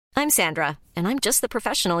I'm Sandra, and I'm just the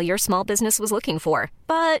professional your small business was looking for.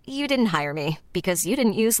 But you didn't hire me because you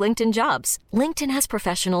didn't use LinkedIn Jobs. LinkedIn has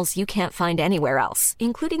professionals you can't find anywhere else,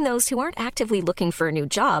 including those who aren't actively looking for a new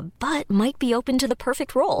job, but might be open to the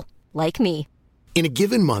perfect role, like me. In a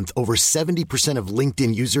given month, over 70% of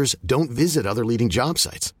LinkedIn users don't visit other leading job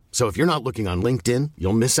sites. So if you're not looking on LinkedIn,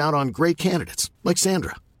 you'll miss out on great candidates like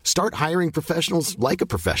Sandra. Start hiring professionals like a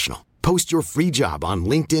professional. Post your free job on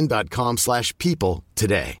linkedin.com/people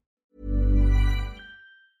today.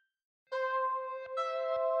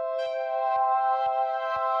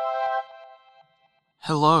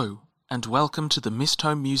 Hello, and welcome to the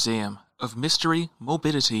Mistome Museum of Mystery,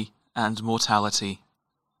 Morbidity, and Mortality.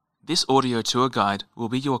 This audio tour guide will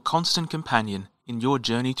be your constant companion in your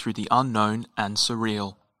journey through the unknown and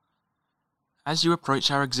surreal. As you approach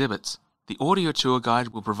our exhibits, the audio tour guide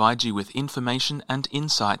will provide you with information and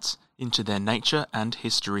insights into their nature and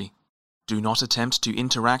history. Do not attempt to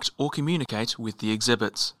interact or communicate with the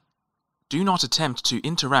exhibits. Do not attempt to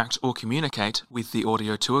interact or communicate with the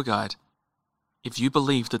audio tour guide. If you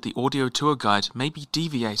believe that the audio tour guide may be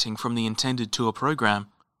deviating from the intended tour program,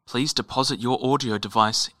 please deposit your audio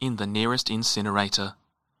device in the nearest incinerator.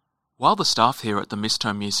 While the staff here at the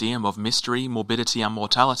Mistome Museum of Mystery, Morbidity and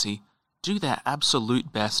Mortality do their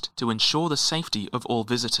absolute best to ensure the safety of all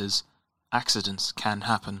visitors, accidents can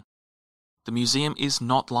happen. The museum is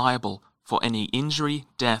not liable for any injury,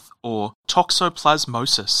 death, or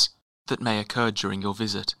toxoplasmosis that may occur during your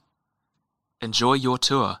visit. Enjoy your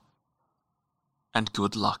tour, and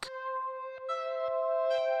good luck.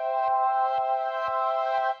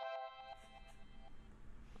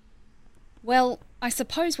 Well, I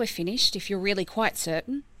suppose we're finished if you're really quite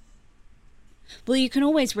certain. Well, you can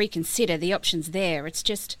always reconsider the options there. It's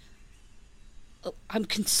just, I'm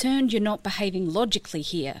concerned you're not behaving logically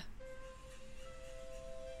here.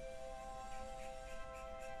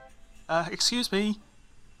 Excuse me.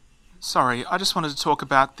 Sorry, I just wanted to talk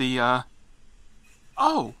about the,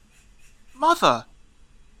 Oh! Mother!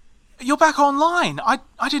 You're back online! I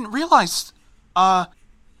didn't realise... How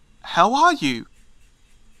are you?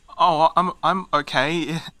 Oh, I'm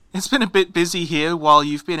okay. It's been a bit busy here while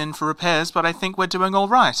you've been in for repairs, but I think we're doing all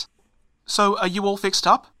right. So, are you all fixed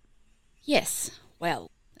up? Yes. Well,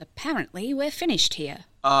 apparently we're finished here.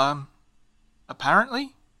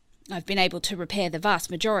 Apparently? I've been able to repair the vast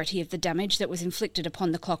majority of the damage that was inflicted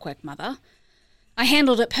upon the Clockwork Mother. I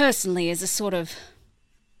handled it personally as a sort of...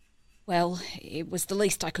 Well, it was the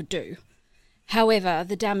least I could do. However,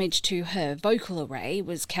 the damage to her vocal array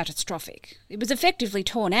was catastrophic. It was effectively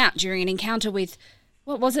torn out during an encounter with...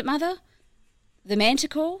 What was it, Mother? The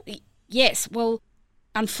Manticore? Yes, well,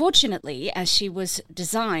 unfortunately, as she was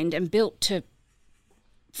designed and built to,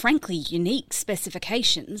 frankly, unique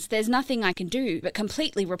specifications, there's nothing I can do but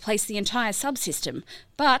completely replace the entire subsystem.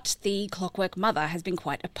 But the Clockwork Mother has been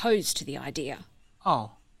quite opposed to the idea.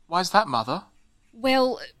 Oh, why's that, Mother?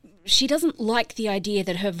 Well, she doesn't like the idea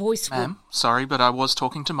that her voice will... Ma'am, sorry, but I was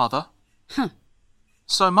talking to Mother. Huh.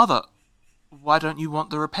 So, Mother, why don't you want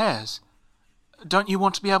the repairs? Don't you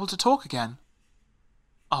want to be able to talk again?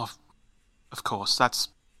 Oh, of course, that's...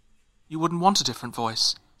 You wouldn't want a different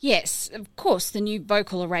voice. Yes, of course the new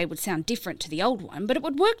vocal array would sound different to the old one, but it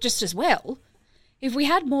would work just as well. If we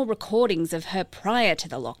had more recordings of her prior to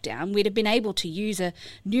the lockdown, we'd have been able to use a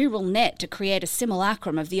neural net to create a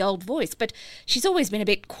simulacrum of the old voice, but she's always been a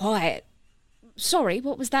bit quiet. Sorry,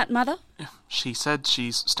 what was that, Mother? She said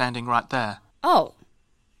she's standing right there. Oh,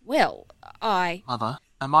 well, Mother,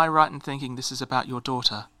 am I right in thinking this is about your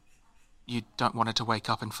daughter? You don't want her to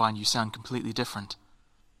wake up and find you sound completely different.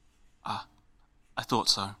 I thought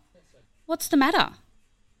so. What's the matter?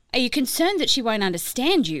 Are you concerned that she won't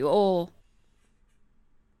understand you, or...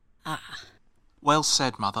 Well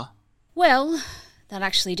said, Mother. Well, that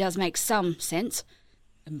actually does make some sense.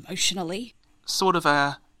 Emotionally. Sort of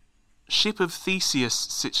a ship of Theseus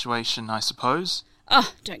situation, I suppose.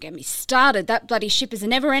 Oh, don't get me started. That bloody ship is a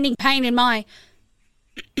never-ending pain in my...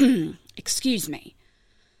 Excuse me.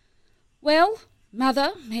 Well,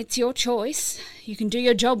 Mother, it's your choice. You can do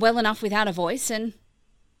your job well enough without a voice, and...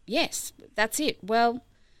 Yes, that's it. Well,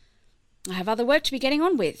 I have other work to be getting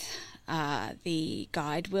on with. The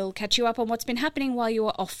guide will catch you up on what's been happening while you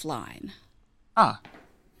are offline.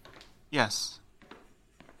 Yes.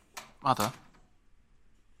 Mother,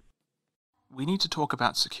 we need to talk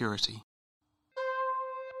about security.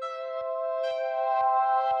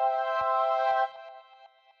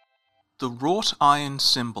 The wrought iron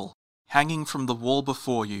symbol hanging from the wall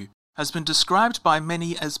before you has been described by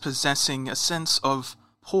many as possessing a sense of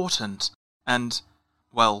portent and,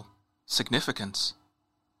 well, significance.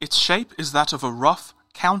 Its shape is that of a rough,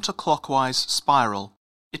 counterclockwise spiral,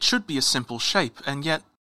 It should be a simple shape, and yet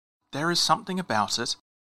there is something about it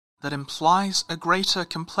that implies a greater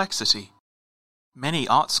complexity. Many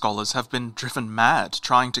art scholars have been driven mad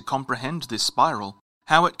trying to comprehend this spiral,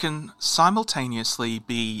 how it can simultaneously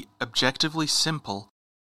be objectively simple,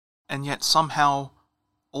 and yet somehow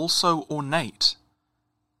also ornate.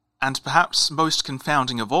 And perhaps most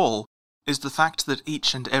confounding of all is the fact that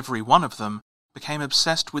each and every one of them became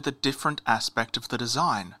obsessed with a different aspect of the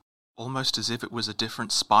design, almost as if it was a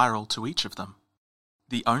different spiral to each of them.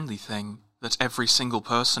 The only thing that every single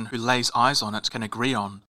person who lays eyes on it can agree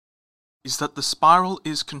on is that the spiral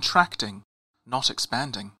is contracting, not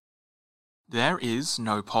expanding. There is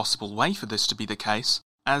no possible way for this to be the case,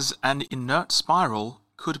 as an inert spiral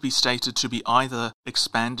could be stated to be either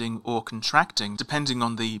expanding or contracting depending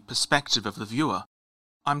on the perspective of the viewer.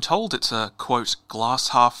 I'm told it's a, quote, glass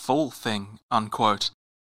half full thing, unquote,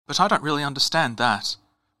 but I don't really understand that.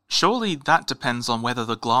 Surely that depends on whether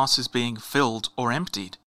the glass is being filled or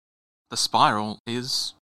emptied. The spiral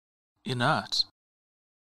is inert.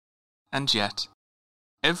 And yet,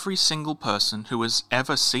 every single person who has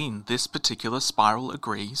ever seen this particular spiral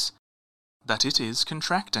agrees that it is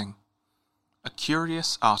contracting. A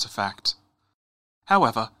curious artifact.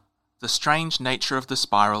 However, the strange nature of the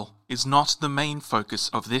spiral is not the main focus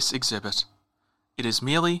of this exhibit. It is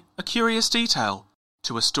merely a curious detail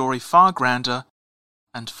to a story far grander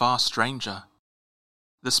and far stranger.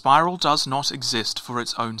 The spiral does not exist for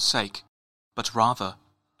its own sake, but rather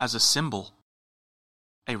as a symbol,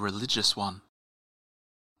 a religious one.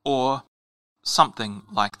 Or something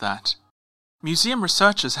like that. Museum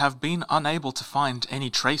researchers have been unable to find any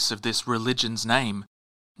trace of this religion's name,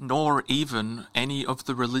 nor even any of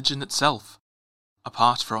the religion itself,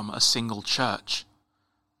 apart from a single church.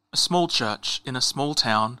 A small church in a small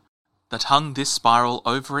town that hung this spiral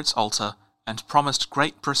over its altar and promised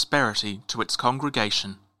great prosperity to its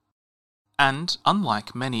congregation. And,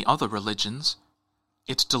 unlike many other religions,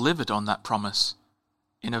 it delivered on that promise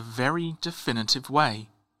in a very definitive way.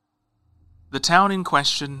 The town in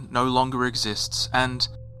question no longer exists and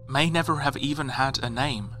may never have even had a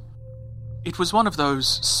name. It was one of those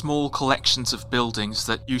small collections of buildings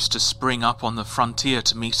that used to spring up on the frontier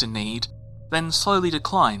to meet a need, then slowly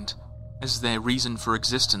declined as their reason for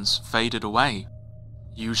existence faded away,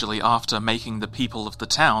 usually after making the people of the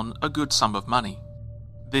town a good sum of money.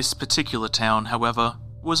 This particular town, however,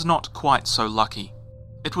 was not quite so lucky.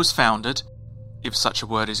 It was founded, if such a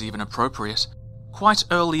word is even appropriate, quite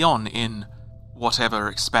early on in whatever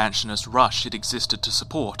expansionist rush it existed to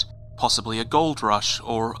support, possibly a gold rush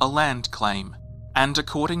or a land claim, and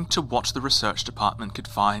according to what the research department could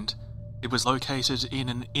find, it was located in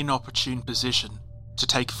an inopportune position to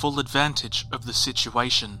take full advantage of the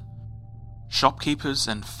situation. Shopkeepers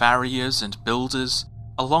and farriers and builders,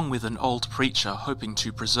 along with an old preacher hoping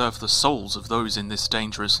to preserve the souls of those in this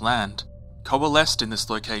dangerous land, coalesced in this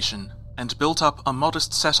location and built up a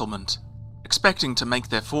modest settlement, expecting to make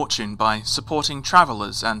their fortune by supporting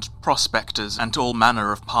travellers and prospectors and all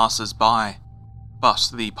manner of passers-by.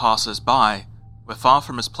 But the passers-by were far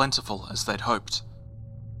from as plentiful as they'd hoped.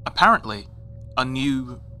 Apparently, a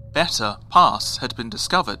new, better pass had been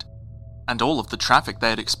discovered, and all of the traffic they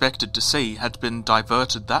had expected to see had been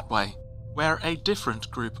diverted that way, where a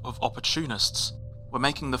different group of opportunists were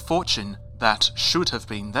making the fortune that should have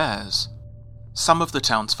been theirs. Some of the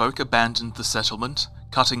townsfolk abandoned the settlement,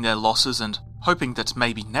 cutting their losses and hoping that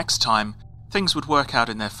maybe next time things would work out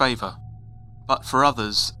in their favour. But for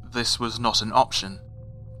others, this was not an option.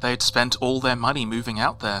 They had spent all their money moving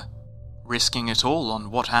out there, risking it all on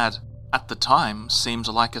what had, at the time, seemed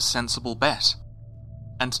like a sensible bet.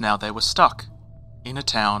 And now they were stuck, in a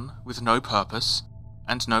town with no purpose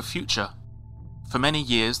and no future. For many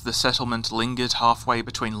years the settlement lingered halfway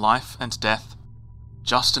between life and death,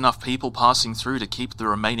 just enough people passing through to keep the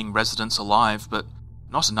remaining residents alive, but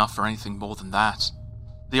not enough for anything more than that.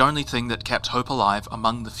 The only thing that kept hope alive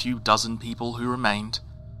among the few dozen people who remained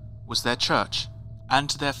was their church, and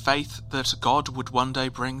their faith that God would one day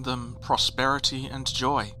bring them prosperity and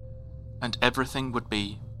joy, and everything would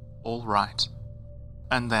be all right.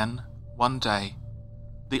 And then, one day,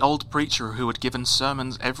 the old preacher who had given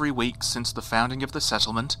sermons every week since the founding of the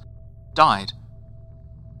settlement died,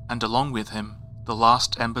 and along with him, the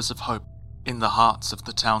last embers of hope in the hearts of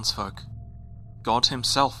the townsfolk. God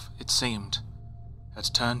himself, it seemed, had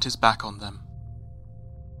turned his back on them.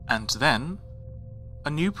 And then, a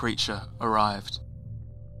new preacher arrived.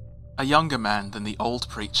 A younger man than the old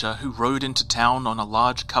preacher who rode into town on a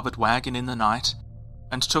large covered wagon in the night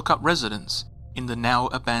and took up residence in the now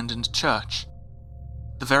abandoned church.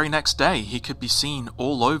 The very next day he could be seen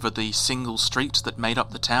all over the single street that made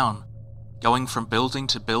up the town, going from building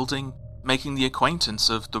to building, making the acquaintance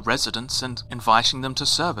of the residents and inviting them to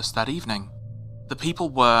service that evening. The people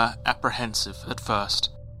were apprehensive at first.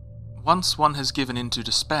 Once one has given in to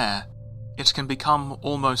despair, it can become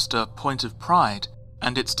almost a point of pride,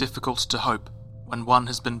 and it's difficult to hope when one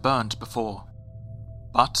has been burned before.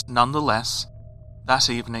 But nonetheless, that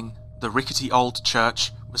evening, the rickety old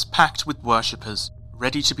church was packed with worshippers,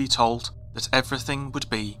 ready to be told that everything would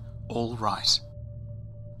be all right.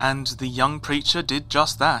 And the young preacher did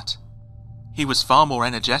just that. He was far more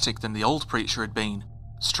energetic than the old preacher had been,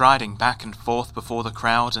 striding back and forth before the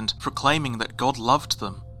crowd and proclaiming that God loved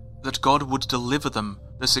them, that God would deliver them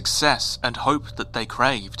the success and hope that they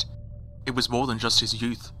craved. It was more than just his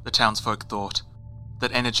youth, the townsfolk thought,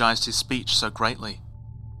 that energized his speech so greatly.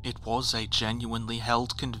 It was a genuinely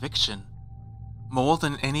held conviction, more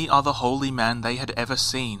than any other holy man they had ever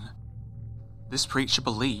seen. This preacher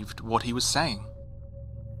believed what he was saying.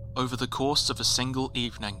 Over the course of a single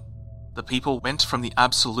evening, the people went from the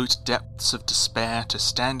absolute depths of despair to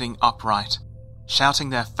standing upright, shouting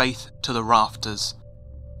their faith to the rafters,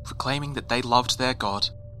 proclaiming that they loved their God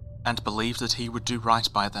and believed that he would do right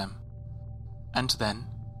by them. And then,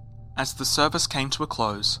 as the service came to a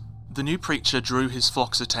close, the new preacher drew his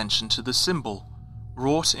flock's attention to the symbol,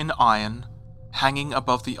 wrought in iron, hanging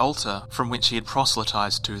above the altar from which he had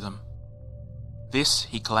proselytized to them. This,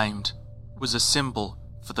 he claimed, was a symbol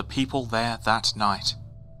for the people there that night.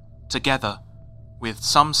 Together, with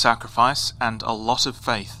some sacrifice and a lot of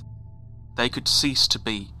faith, they could cease to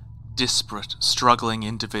be disparate, struggling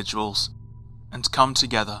individuals and come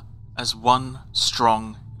together as one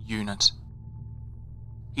strong unit.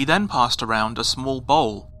 He then passed around a small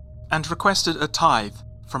bowl and requested a tithe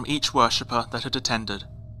from each worshipper that had attended,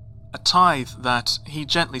 a tithe that, he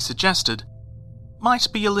gently suggested, might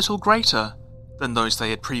be a little greater than those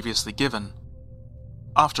they had previously given.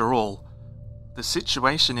 After all, the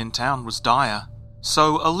situation in town was dire,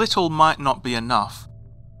 so a little might not be enough.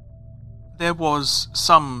 There was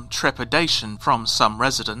some trepidation from some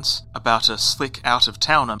residents about a slick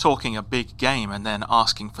out-of-towner talking a big game and then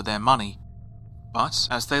asking for their money. But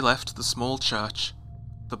as they left the small church,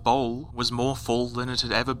 the bowl was more full than it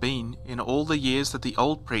had ever been in all the years that the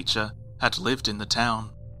old preacher had lived in the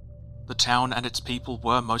town. The town and its people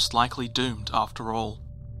were most likely doomed after all.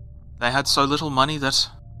 They had so little money that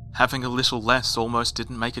having a little less almost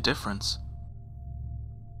didn't make a difference.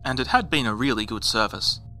 And it had been a really good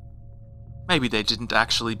service. Maybe they didn't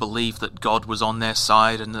actually believe that God was on their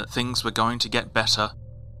side and that things were going to get better,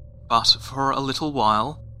 but for a little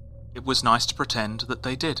while, it was nice to pretend that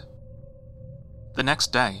they did. The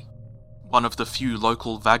next day, one of the few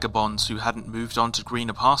local vagabonds who hadn't moved on to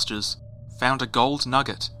greener pastures found a gold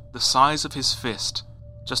nugget the size of his fist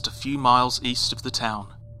just a few miles east of the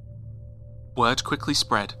town. Word quickly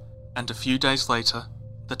spread, and a few days later,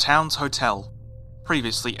 the town's hotel,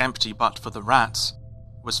 previously empty but for the rats,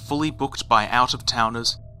 was fully booked by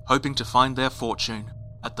out-of-towners hoping to find their fortune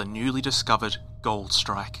at the newly discovered gold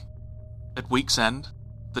strike. At week's end,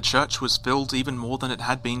 the church was filled even more than it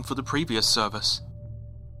had been for the previous service.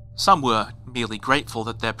 Some were merely grateful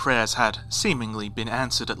that their prayers had seemingly been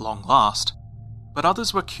answered at long last, but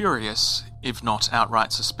others were curious, if not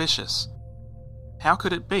outright suspicious. How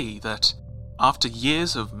could it be that, after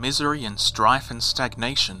years of misery and strife and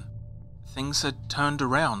stagnation, things had turned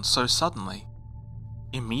around so suddenly,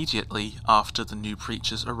 immediately after the new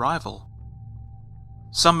preacher's arrival?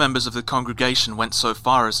 Some members of the congregation went so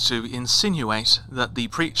far as to insinuate that the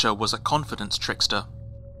preacher was a confidence trickster,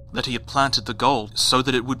 that he had planted the gold so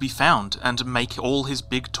that it would be found and make all his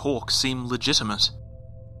big talk seem legitimate.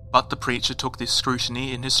 But the preacher took this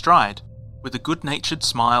scrutiny in his stride, with a good-natured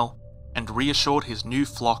smile, and reassured his new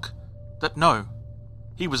flock that no,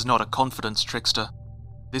 he was not a confidence trickster.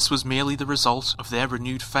 This was merely the result of their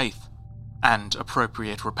renewed faith, and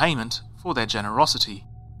appropriate repayment for their generosity.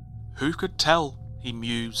 Who could tell, he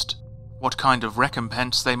mused, what kind of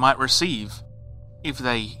recompense they might receive if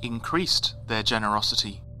they increased their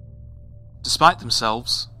generosity. Despite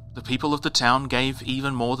themselves, the people of the town gave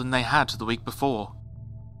even more than they had the week before,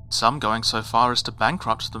 some going so far as to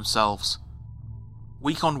bankrupt themselves.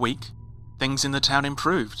 Week on week, things in the town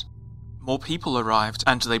improved. More people arrived,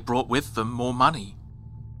 and they brought with them more money.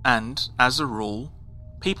 And, as a rule,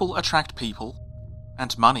 people attract people,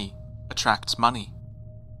 and money attracts money.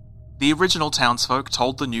 The original townsfolk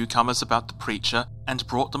told the newcomers about the preacher and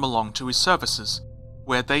brought them along to his services,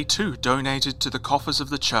 where they too donated to the coffers of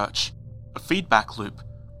the church, a feedback loop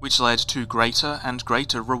which led to greater and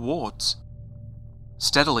greater rewards.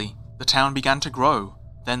 Steadily, the town began to grow,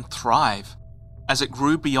 then thrive, as it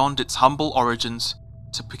grew beyond its humble origins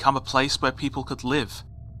to become a place where people could live.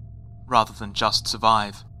 rather than just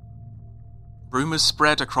survive. Rumours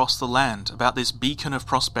spread across the land about this beacon of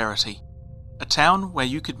prosperity, a town where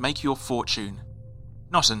you could make your fortune.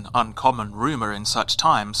 Not an uncommon rumour in such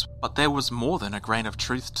times, but there was more than a grain of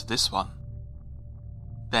truth to this one.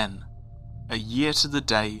 Then, a year to the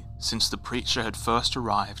day since the preacher had first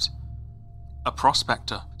arrived, a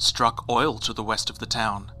prospector struck oil to the west of the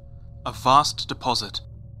town, a vast deposit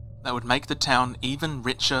that would make the town even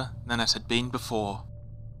richer than it had been before.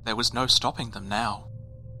 There was no stopping them now.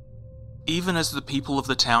 Even as the people of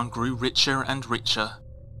the town grew richer and richer,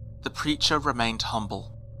 the preacher remained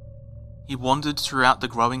humble. He wandered throughout the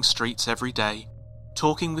growing streets every day,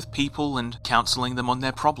 talking with people and counselling them on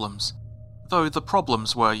their problems, though the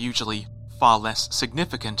problems were usually far less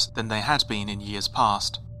significant than they had been in years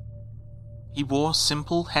past. He wore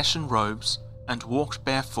simple Hessian robes and walked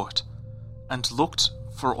barefoot, and looked,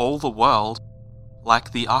 for all the world,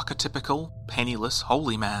 like the archetypical, penniless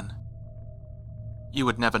holy man. You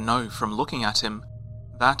would never know from looking at him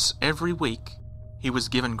that every week he was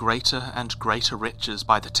given greater and greater riches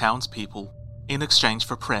by the townspeople in exchange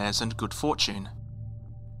for prayers and good fortune.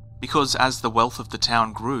 Because as the wealth of the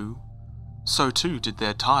town grew, so too did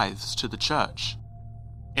their tithes to the church.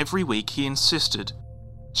 Every week he insisted,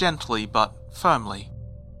 gently but firmly,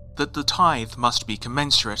 that the tithe must be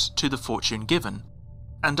commensurate to the fortune given,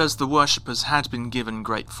 and as the worshippers had been given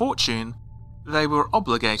great fortune, they were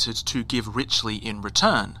obligated to give richly in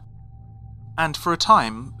return. And for a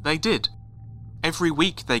time they did. Every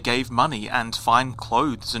week they gave money and fine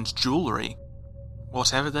clothes and jewellery,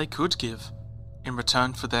 whatever they could give, in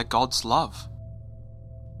return for their God's love.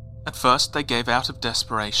 At first they gave out of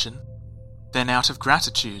desperation, then out of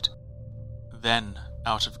gratitude, then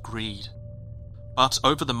out of greed. But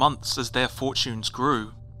over the months, as their fortunes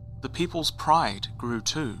grew, the people's pride grew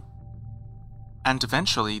too. And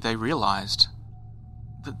eventually they realized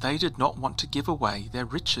that they did not want to give away their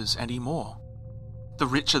riches anymore. The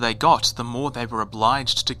richer they got, the more they were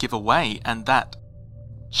obliged to give away, and that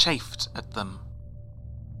chafed at them.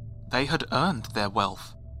 They had earned their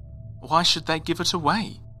wealth. Why should they give it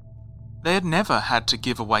away? They had never had to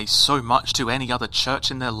give away so much to any other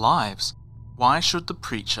church in their lives. Why should the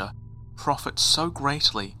preacher profit so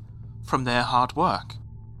greatly from their hard work?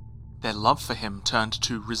 Their love for him turned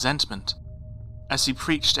to resentment. As he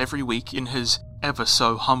preached every week in his ever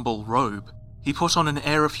so humble robe, he put on an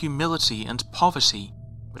air of humility and poverty,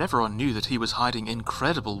 but everyone knew that he was hiding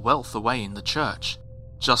incredible wealth away in the church,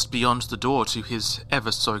 just beyond the door to his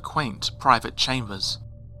ever so quaint private chambers.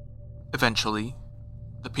 Eventually,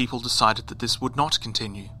 the people decided that this would not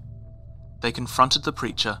continue. They confronted the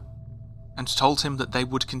preacher and told him that they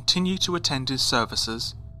would continue to attend his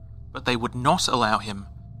services, but they would not allow him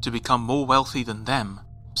to become more wealthy than them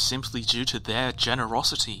simply due to their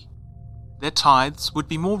generosity. Their tithes would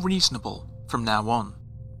be more reasonable from now on.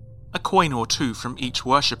 A coin or two from each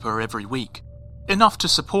worshipper every week, enough to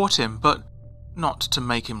support him, but not to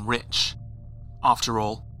make him rich. After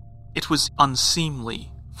all, it was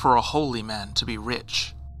unseemly for a holy man to be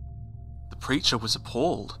rich. The preacher was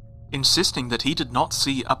appalled, insisting that he did not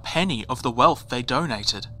see a penny of the wealth they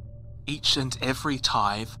donated. Each and every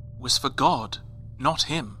tithe was for God, not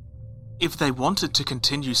him. If they wanted to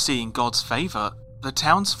continue seeing God's favour, the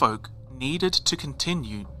townsfolk needed to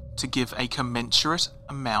continue to give a commensurate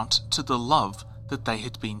amount to the love that they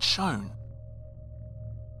had been shown.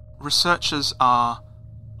 Researchers are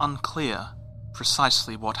unclear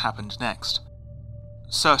precisely what happened next.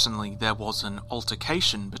 Certainly there was an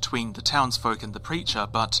altercation between the townsfolk and the preacher,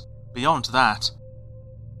 but beyond that,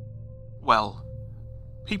 well,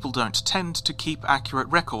 people don't tend to keep accurate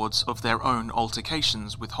records of their own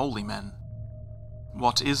altercations with holy men.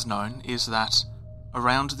 What is known is that,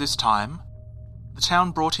 around this time, the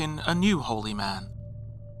town brought in a new holy man,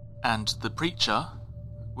 and the preacher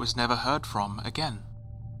was never heard from again.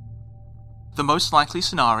 The most likely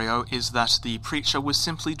scenario is that the preacher was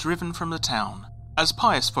simply driven from the town, as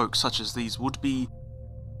pious folk such as these would be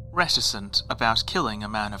reticent about killing a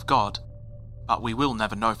man of God, but we will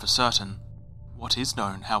never know for certain. What is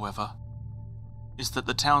known, however, is that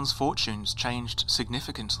the town's fortunes changed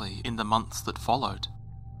significantly in the months that followed.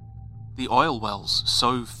 The oil wells,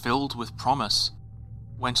 so filled with promise,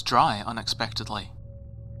 went dry unexpectedly.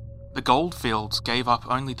 The gold fields gave up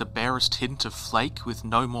only the barest hint of flake, with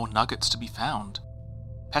no more nuggets to be found.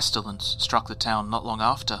 Pestilence struck the town not long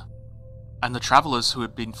after, and the travellers who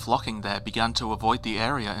had been flocking there began to avoid the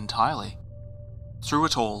area entirely. Through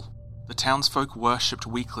it all, the townsfolk worshipped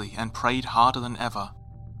weekly and prayed harder than ever,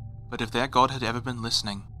 but if their God had ever been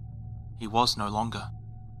listening, he was no longer.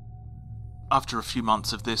 After a few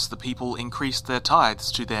months of this, the people increased their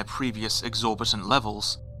tithes to their previous exorbitant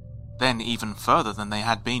levels. then even further than they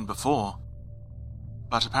had been before.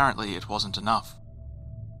 But apparently it wasn't enough.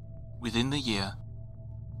 Within the year,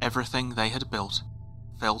 everything they had built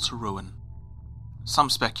fell to ruin. Some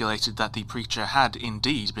speculated that the preacher had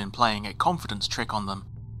indeed been playing a confidence trick on them.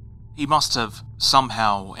 He must have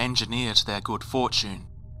somehow engineered their good fortune,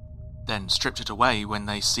 then stripped it away when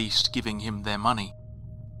they ceased giving him their money.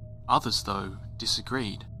 Others, though,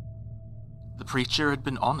 disagreed. The preacher had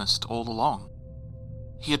been honest all along.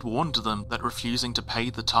 He had warned them that refusing to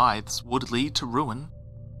pay the tithes would lead to ruin,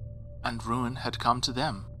 and ruin had come to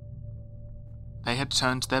them. They had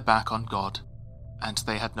turned their back on God, and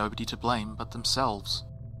they had nobody to blame but themselves.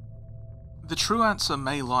 The true answer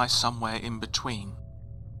may lie somewhere in between,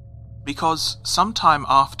 because sometime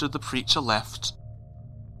after the preacher left,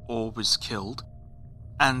 or was killed,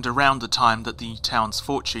 and around the time that the town's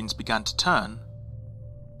fortunes began to turn,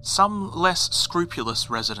 some less scrupulous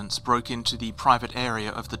residents broke into the private area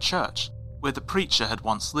of the church where the preacher had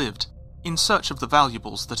once lived in search of the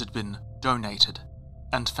valuables that had been donated,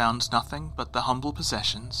 and found nothing but the humble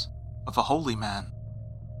possessions of a holy man.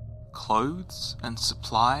 Clothes and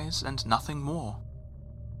supplies and nothing more.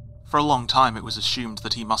 For a long time it was assumed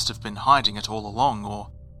that he must have been hiding it all along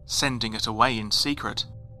or sending it away in secret.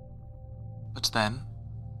 But then,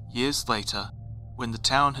 years later, when the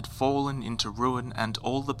town had fallen into ruin and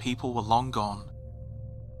all the people were long gone,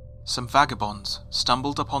 some vagabonds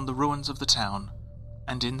stumbled upon the ruins of the town,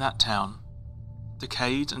 and in that town,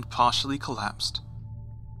 decayed and partially collapsed,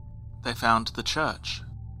 they found the church.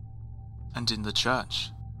 And in the church,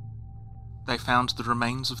 they found the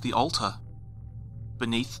remains of the altar,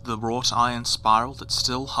 beneath the wrought iron spiral that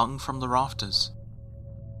still hung from the rafters.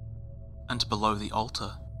 And below the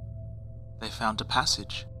altar, they found a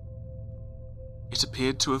passage. It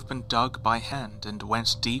appeared to have been dug by hand and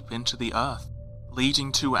went deep into the earth,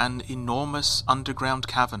 leading to an enormous underground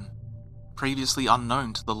cavern, previously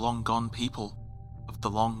unknown to the long-gone people of the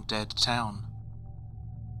long-dead town.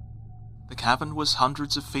 The cavern was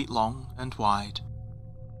hundreds of feet long and wide,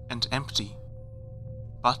 and empty,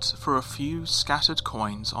 but for a few scattered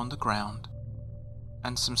coins on the ground,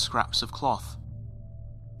 and some scraps of cloth.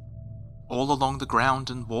 All along the ground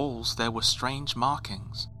and walls there were strange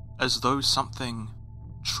markings, as though something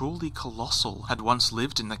truly colossal had once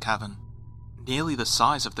lived in the cavern, nearly the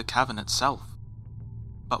size of the cavern itself.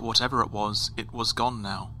 But whatever it was gone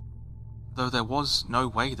now, though there was no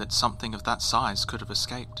way that something of that size could have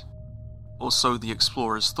escaped. Or so the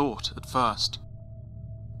explorers thought at first,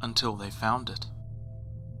 until they found it.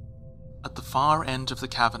 At the far end of the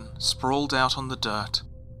cavern, sprawled out on the dirt,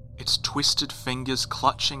 its twisted fingers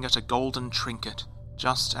clutching at a golden trinket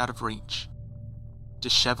just out of reach,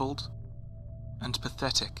 dishevelled and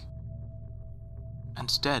pathetic,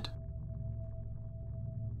 and dead.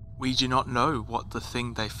 We do not know what the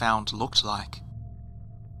thing they found looked like.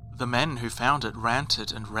 The men who found it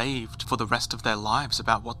ranted and raved for the rest of their lives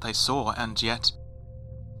about what they saw, and yet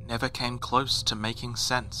never came close to making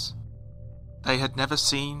sense. They had never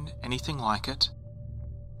seen anything like it,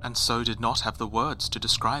 and so did not have the words to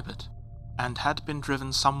describe it, and had been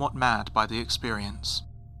driven somewhat mad by the experience.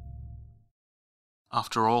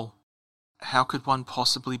 After all, how could one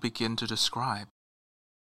possibly begin to describe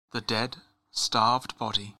the dead, starved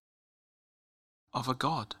body of a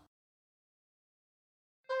god?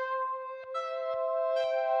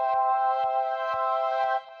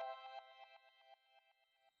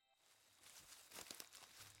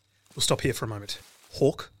 We'll stop here for a moment.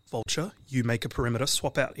 Hawk, Vulture, you make a perimeter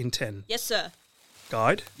swap out in 10. Yes, sir.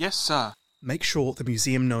 Guide, Yes, sir. make sure the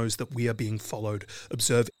museum knows that we are being followed.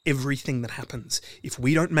 Observe everything that happens. If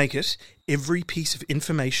we don't make it, every piece of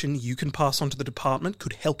information you can pass on to the department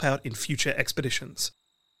could help out in future expeditions.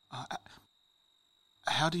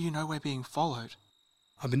 How do you know we're being followed?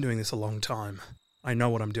 I've been doing this a long time. I know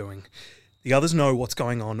what I'm doing. The others know what's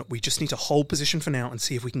going on. We just need to hold position for now and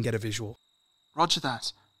see if we can get a visual. Roger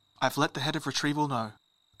that. I've let the head of retrieval know.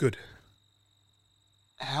 Good.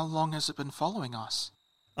 How long has it been following us?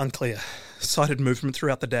 Unclear. Sighted movement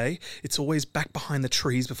throughout the day. It's always back behind the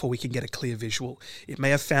trees before we can get a clear visual. It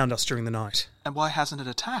may have found us during the night. And why hasn't it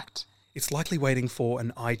attacked? It's likely waiting for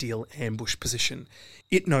an ideal ambush position.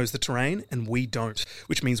 It knows the terrain, and we don't,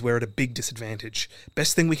 which means we're at a big disadvantage.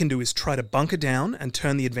 Best thing we can do is try to bunker down and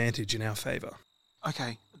turn the advantage in our favour.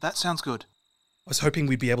 Okay, that sounds good. I was hoping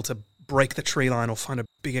we'd be able to break the tree line or find a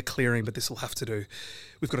bigger clearing, but this will have to do.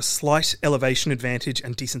 We've got a slight elevation advantage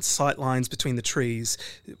and decent sight lines between the trees.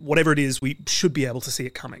 Whatever it is, we should be able to see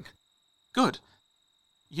it coming. Good.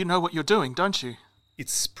 You know what you're doing, don't you?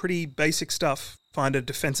 It's pretty basic stuff. Find a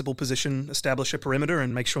defensible position, establish a perimeter,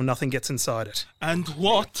 and make sure nothing gets inside it. And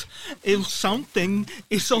what if something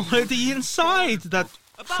is already inside that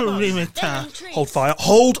perimeter? Hold fire.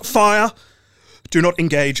 Hold fire! Do not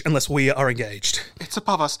engage unless we are engaged. It's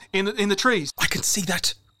above us, in the trees. I can see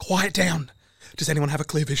that. Quiet down. Does anyone have a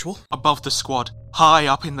clear visual? Above the squad, high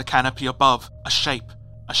up in the canopy above, a shape,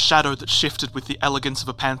 a shadow that shifted with the elegance of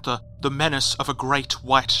a panther, the menace of a great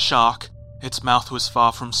white shark. Its mouth was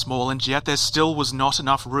far from small, and yet there still was not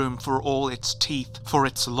enough room for all its teeth, for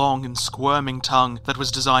its long and squirming tongue that was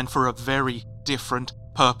designed for a very different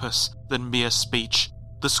purpose than mere speech.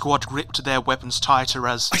 The squad gripped their weapons tighter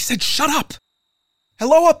as... I said shut up!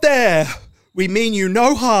 Hello up there! We mean you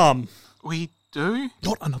no harm. We do?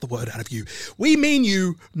 Not another word out of you. We mean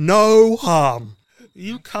you no harm.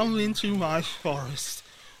 You come into my forest,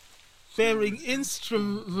 bearing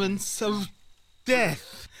instruments of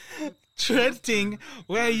death, treading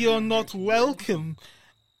where you're not welcome,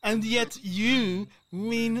 and yet you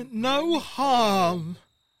mean no harm.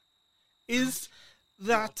 Is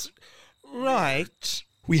that right?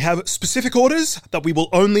 We have specific orders that we will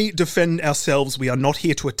only defend ourselves. We are not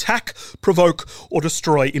here to attack, provoke, or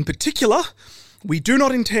destroy. In particular, we do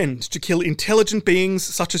not intend to kill intelligent beings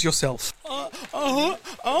such as yourself.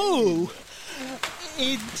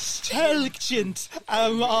 Intelligent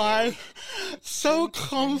am I? So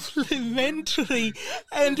complimentary,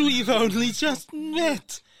 and we've only just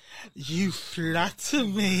met. You flatter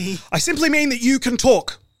me. I simply mean that you can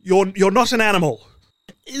talk. You're not an animal.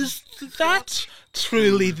 Is that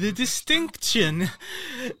truly the distinction?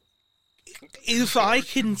 If I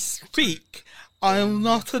can speak, I am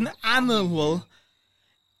not an animal.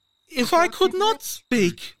 If I could not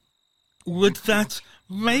speak, would that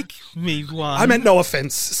make me one? I meant no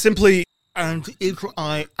offence. Simply... And if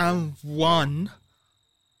I am one,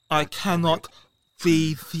 I cannot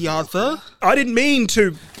be the other? I didn't mean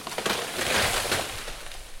to...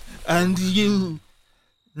 And you,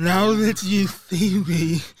 now that you see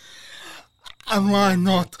me, am I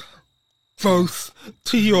not both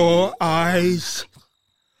to your eyes?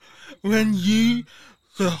 When you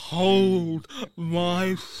behold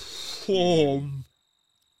my form,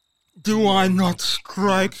 do I not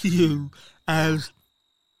strike you as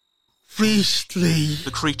beastly?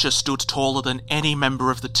 The creature stood taller than any member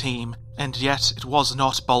of the team, and yet it was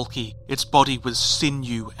not bulky. Its body was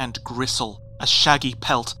sinew and gristle, a shaggy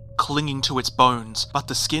pelt clinging to its bones, but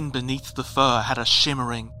the skin beneath the fur had a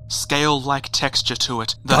shimmering, scale-like texture to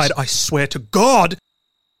it that... I swear to God!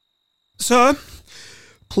 Sir,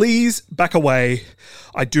 please back away.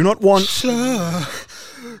 I do not want... Sir...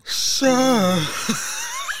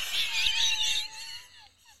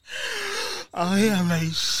 I am a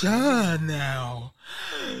sir now.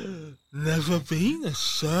 Never been a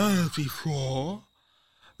sir before.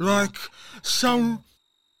 Like some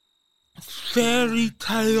fairy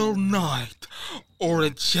tale knight or a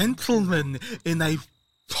gentleman in a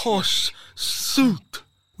posh suit.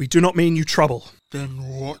 We do not mean you trouble. Then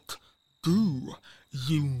what do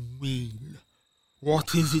you mean?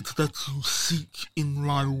 What is it that you seek in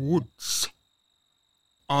my woods?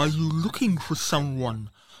 Are you looking for someone,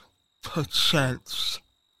 perchance?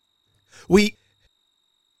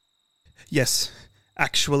 Yes,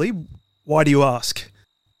 actually. Why do you ask?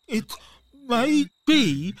 It may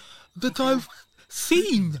be that I've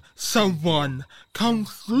seen someone come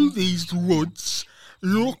through these woods,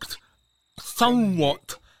 looked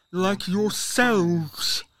somewhat like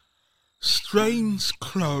yourselves. Strange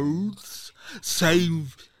clothes, same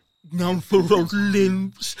number of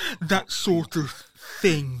limbs, that sort of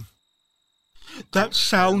thing. That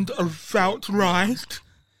sound about right?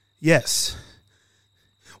 Yes.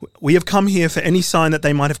 We have come here for any sign that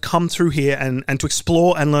they might have come through here and to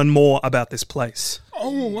explore and learn more about this place.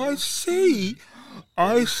 Oh, I see.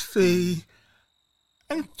 I see.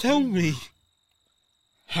 And tell me,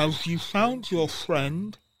 have you found your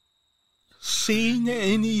friend? Seen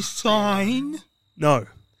any sign? No.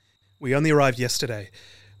 We only arrived yesterday.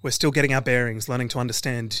 We're still getting our bearings, learning to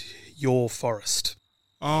understand your forest.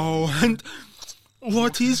 Oh, and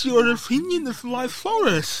what is your opinion of my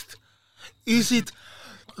forest? Is it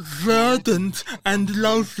verdant and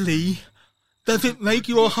lovely? Does it make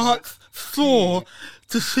your heart thaw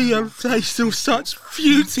to see a place of such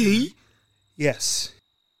beauty? Yes.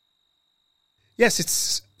 Yes,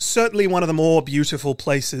 it's certainly one of the more beautiful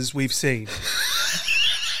places we've seen.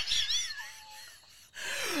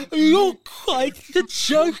 You're quite the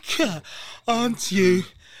joker, aren't you?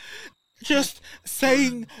 Just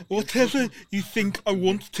saying whatever you think I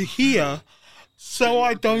want to hear, so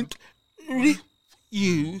I don't rip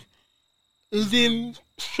you limb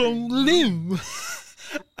from limb.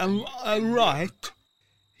 Am I right?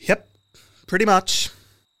 Yep, pretty much.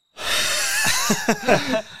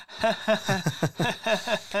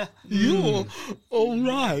 You're all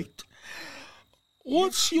right.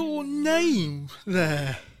 What's your name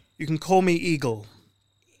there? You can call me Eagle.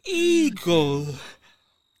 Eagle.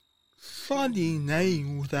 Funny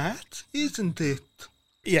name that, isn't it?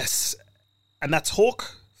 Yes, and that's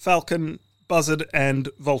Hawk, Falcon, Buzzard, and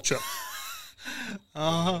Vulture.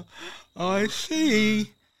 Ah, I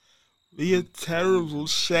see. Be a terrible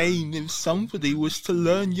shame if somebody was to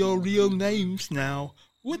learn your real names now,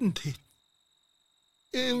 wouldn't it?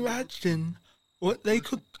 Imagine what they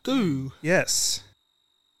could do. Yes.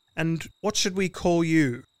 And what should we call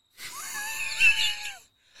you?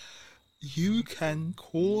 You can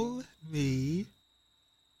call me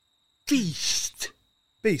Beast.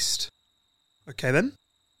 Beast. Okay then.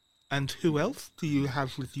 And who else do you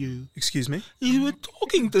have with you? Excuse me? You were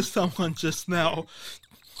talking to someone just now,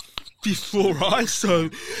 before I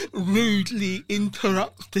so rudely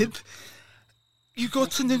interrupted. You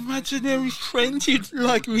got an imaginary friend you'd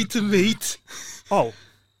like me to meet? Oh.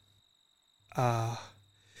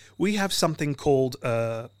 We have something called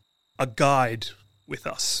a guide with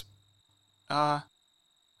us.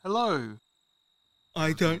 Hello.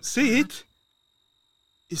 I don't see it.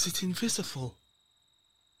 Is it invisible?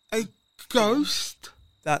 A ghost?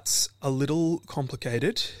 That's a little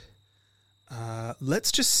complicated.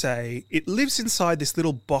 Let's just say it lives inside this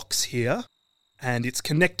little box here, and it's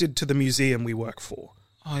connected to the museum we work for.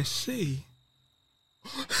 I see.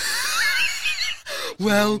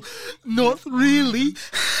 Well, not really.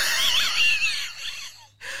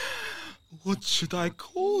 What should I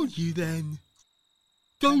call you then?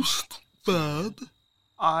 Ghost Bird?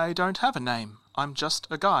 I don't have a name. I'm just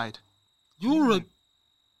a guide. You're a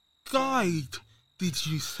guide, did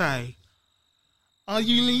you say? Are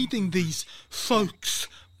you leading these folks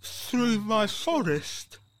through my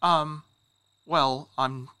forest? Well,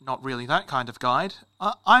 I'm not really that kind of guide.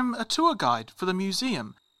 I'm a tour guide for the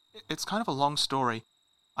museum. It's kind of a long story.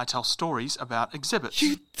 I tell stories about exhibits.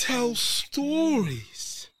 You tell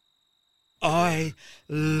stories? I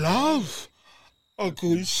love a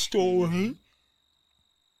good story.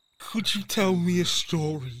 Could you tell me a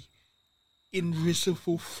story,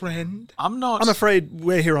 invisible friend? I'm afraid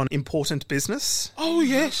we're here on important business. Oh,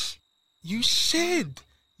 yes. You said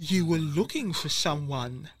you were looking for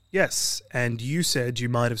someone. Yes, and you said you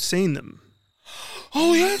might have seen them.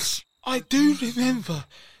 Oh, yes. I do remember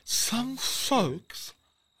some folks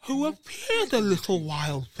who appeared a little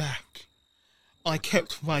while back. I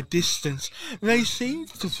kept my distance. They seemed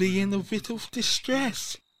to be in a bit of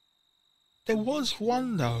distress. There was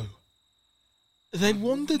one, though. They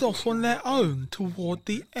wandered off on their own toward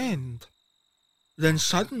the end. Then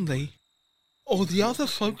suddenly, all the other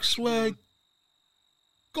folks were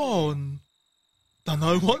gone.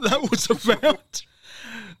 Dunno what that was about.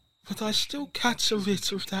 But I still catch a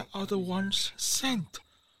bit of that other one's scent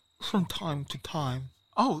from time to time.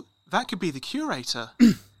 Oh, that could be the curator.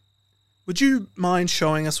 Would you mind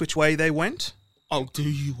showing us which way they went? I'll do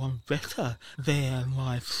you one better there,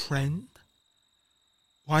 my friend.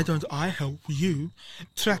 Why don't I help you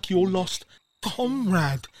track your lost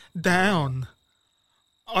comrade down?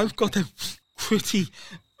 I've got a pretty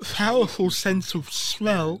powerful sense of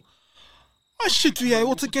smell. I should be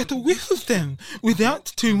able to get a whiff of them without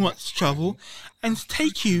too much trouble and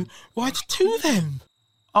take you right to them.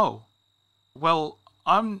 Oh, well,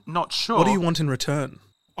 I'm not sure. What do you want in return?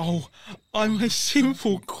 Oh, I'm a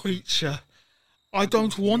simple creature. I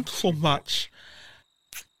don't want for much.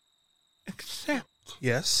 Except...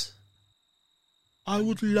 Yes? I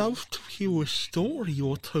would love to hear a story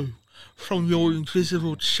or two from your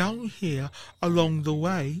invisible chum here along the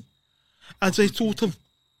way, as a sort of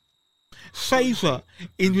favour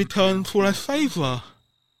in return for a favour.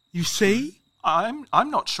 You see? I'm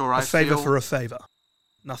not sure A favour for a favour.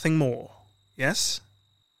 Nothing more. Yes?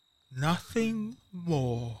 Nothing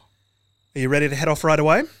more. Are you ready to head off right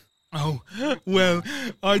away? Oh, well,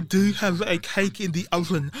 I do have a cake in the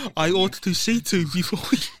oven I ought to see to before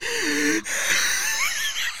we...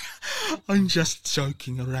 I'm just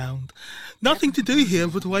joking around. Nothing to do here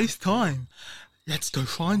but waste time. Let's go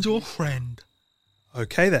find your friend.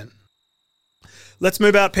 Okay then. Let's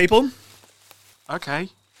move out, people. Okay,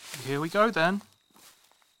 here we go then.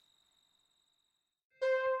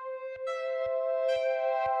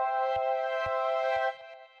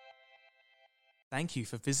 Thank you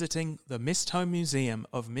for visiting the Mist Home Museum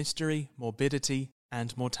of Mystery, Morbidity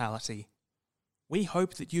and Mortality. We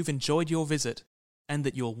hope that you've enjoyed your visit and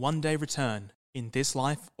that you'll one day return in this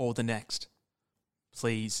life or the next.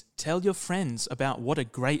 Please tell your friends about what a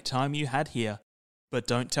great time you had here But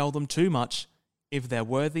don't tell them too much. If they're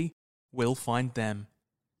worthy, we'll find them.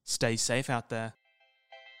 Stay safe out there.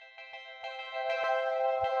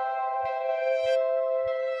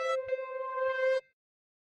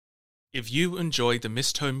 If you enjoyed the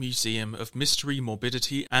Mistholme Museum of Mystery,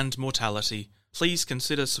 Morbidity and Mortality, please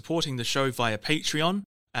consider supporting the show via Patreon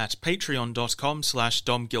at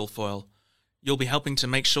patreon.com/domguilfoyle. You'll be helping to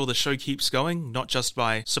make sure the show keeps going, not just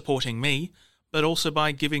by supporting me, but also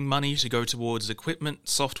by giving money to go towards equipment,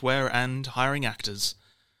 software, and hiring actors.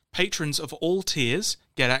 Patrons of all tiers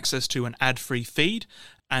get access to an ad-free feed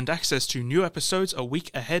and access to new episodes a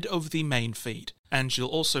week ahead of the main feed, and you'll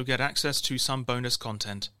also get access to some bonus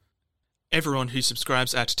content. Everyone who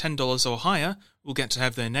subscribes at $10 or higher will get to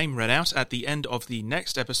have their name read out at the end of the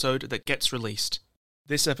next episode that gets released.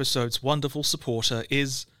 This episode's wonderful supporter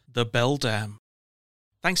is The Beldam.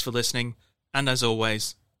 Thanks for listening, and as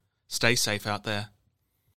always, stay safe out there.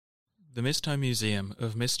 The Mistholme Museum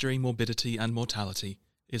of Mystery, Morbidity and Mortality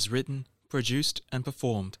is written, produced and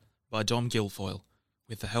performed by Dom Guilfoyle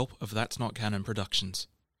with the help of That's Not Canon Productions.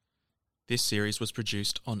 This series was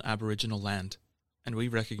produced on Aboriginal land, and we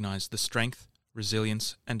recognise the strength,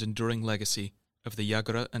 resilience and enduring legacy of the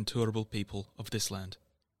Yagara and Turrbal people of this land.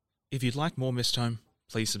 If you'd like more Mistholme,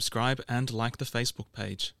 please subscribe and like the Facebook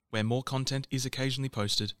page, where more content is occasionally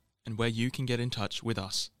posted and where you can get in touch with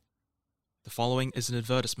us. The following is an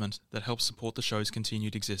advertisement that helps support the show's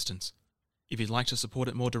continued existence. If you'd like to support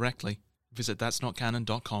it more directly, visit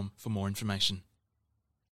that'snotcanon.com for more information.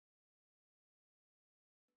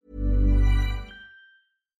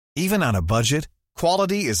 Even on a budget,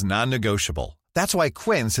 quality is non-negotiable. That's why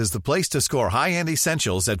Quince is the place to score high-end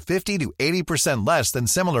essentials at 50 to 80% less than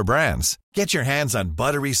similar brands. Get your hands on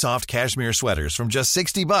buttery soft cashmere sweaters from just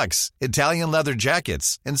 $60, Italian leather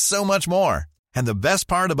jackets, and so much more. And the best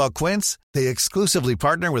part about Quince, they exclusively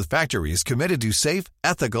partner with factories committed to safe,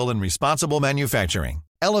 ethical, and responsible manufacturing.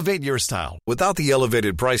 Elevate your style without the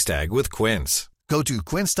elevated price tag with Quince. Go to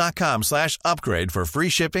quince.com/upgrade for free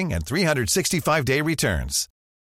shipping and 365-day returns.